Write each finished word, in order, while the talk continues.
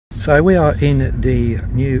So we are in the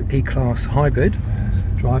new E-Class Hybrid,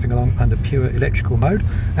 driving along under pure electrical mode,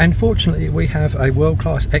 and fortunately we have a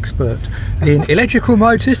world-class expert in electrical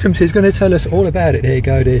mode systems who's going to tell us all about it. There you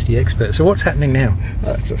go, there's the expert. So what's happening now?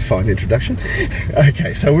 That's a fine introduction.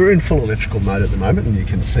 Okay, so we're in full electrical mode at the moment, and you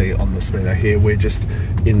can see on the speedo here we're just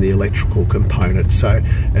in the electrical component. So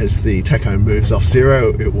as the tacho moves off zero,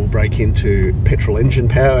 it will break into petrol engine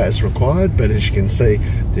power as required, but as you can see,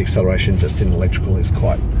 the acceleration just in electrical is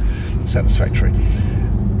quite satisfactory.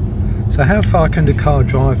 So how far can the car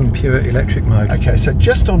drive on pure electric mode? Okay, so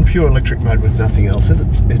just on pure electric mode with nothing else,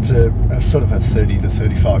 it's a sort of a 30 to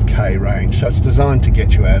 35k range. So it's designed to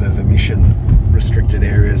get you out of emission restricted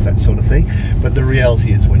areas, that sort of thing. But the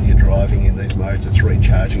reality is when you're driving in these modes, it's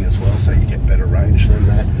recharging as well, so you get better range than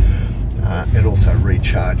that. It also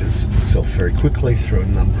recharges itself very quickly through a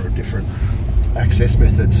number of different access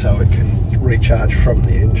methods, so it can recharge from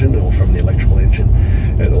the engine or from the electrical engine.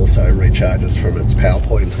 It also recharges from its power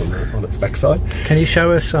point on its backside. Can you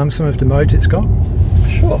show us some of the modes it's got?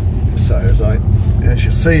 Sure. So as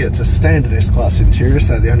you see, it's a standard S-Class interior,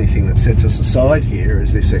 so the only thing that sets us aside here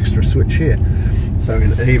is this extra switch here. So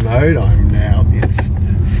in E mode, I'm now in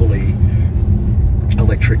fully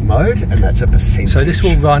electric mode, and that's a percentage. So this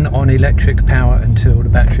will run on electric power until the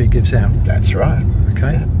battery gives out? That's right.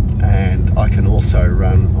 Okay. Yeah. And I can also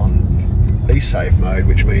run on e-save mode,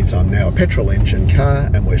 which means I'm now a petrol engine car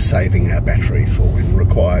and we're saving our battery for when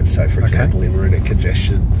required. So for example, in we're in a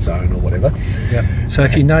congestion zone or whatever. Yeah. So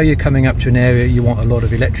if you know you're coming up to an area you want a lot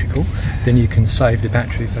of electrical, then you can save the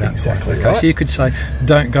battery for that. Exactly. Okay. Right. So you could say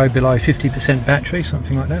don't go below 50% battery,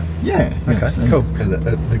 something like that? Yeah. Okay, so cool. And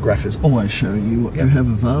the graph is always showing you what you have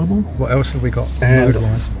available. What else have we got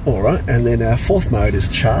mode-wise? Alright, and then our fourth mode is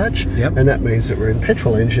charge. Yep. And that means that we're in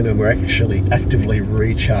petrol engine and we're actually actively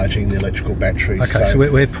recharging the electrical battery. Okay, so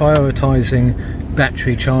we're prioritising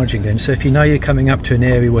battery charging then. So if you know you're coming up to an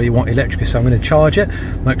area where you want electric, so I'm going to charge it,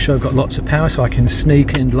 make sure I've got lots of power so I can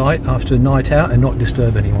sneak in light after a night out and not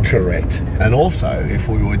disturb anyone. Correct. And also, if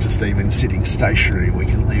we were just even sitting stationary, we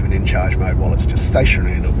can leave it in charge mode while it's just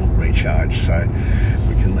stationary and it will recharge. So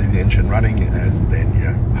we can leave the engine running and then, you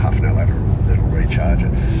know, half an hour later it'll recharge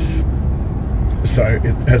it. So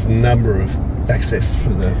it has a number of access for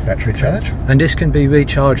the battery charge. And this can be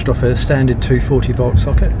recharged off a standard 240 volt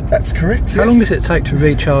socket? That's correct. How long does it take to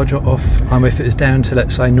recharge off if it is down to,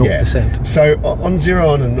 let's say, 0%? Yeah. So on zero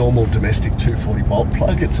on a normal domestic 240 volt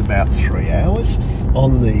plug, it's about 3 hours.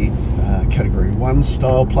 On the category 1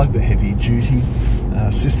 style plug, the heavy duty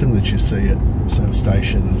system that you see at service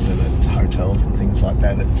stations and at hotels and things like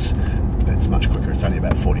that, it's much quicker. It's only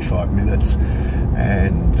about 45 minutes,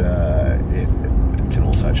 and it can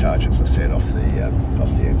also charge, as I said, off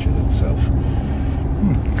the engine itself.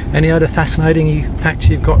 Any other fascinating facts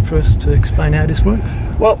you've got for us to explain how this works?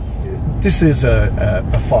 Well, this is a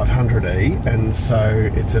 500e, and so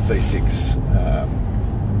it's a V6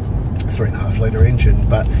 3.5 litre engine,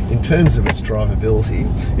 but in terms of its drivability,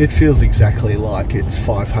 it feels exactly like its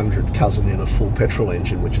 500 cousin in a full petrol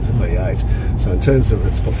engine, which is a V8. So in terms of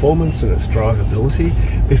its performance and its drivability,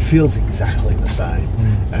 it feels exactly the same.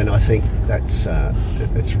 And I think that's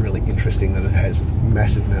it's really interesting that it has a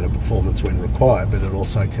massive amount of performance when required, but it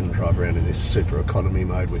also can drive around in this super economy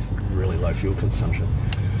mode with really low fuel consumption.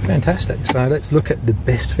 Fantastic. So let's look at the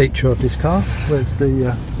best feature of this car. Where's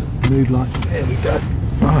the mood light? There we go.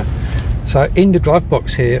 Right. So in the glove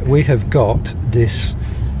box here we have got this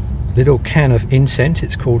little can of incense.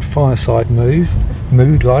 It's called Fireside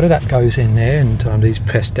Mood Lighter. That goes in there, and these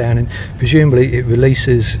pressed down, and presumably it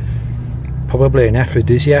releases probably an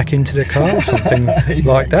aphrodisiac into the car or something exactly.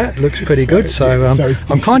 Like that. Looks pretty good. So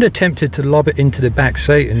I'm kind of tempted to lob it into the back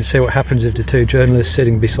seat and see what happens with the two journalists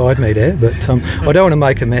sitting beside me there, but I don't want to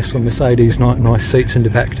make a mess on Mercedes' nice seats in the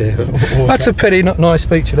back there. But that's a pretty nice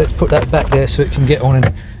feature. Let's put that back there so it can get on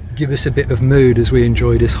and give us a bit of mood as we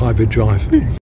enjoy this hybrid drive.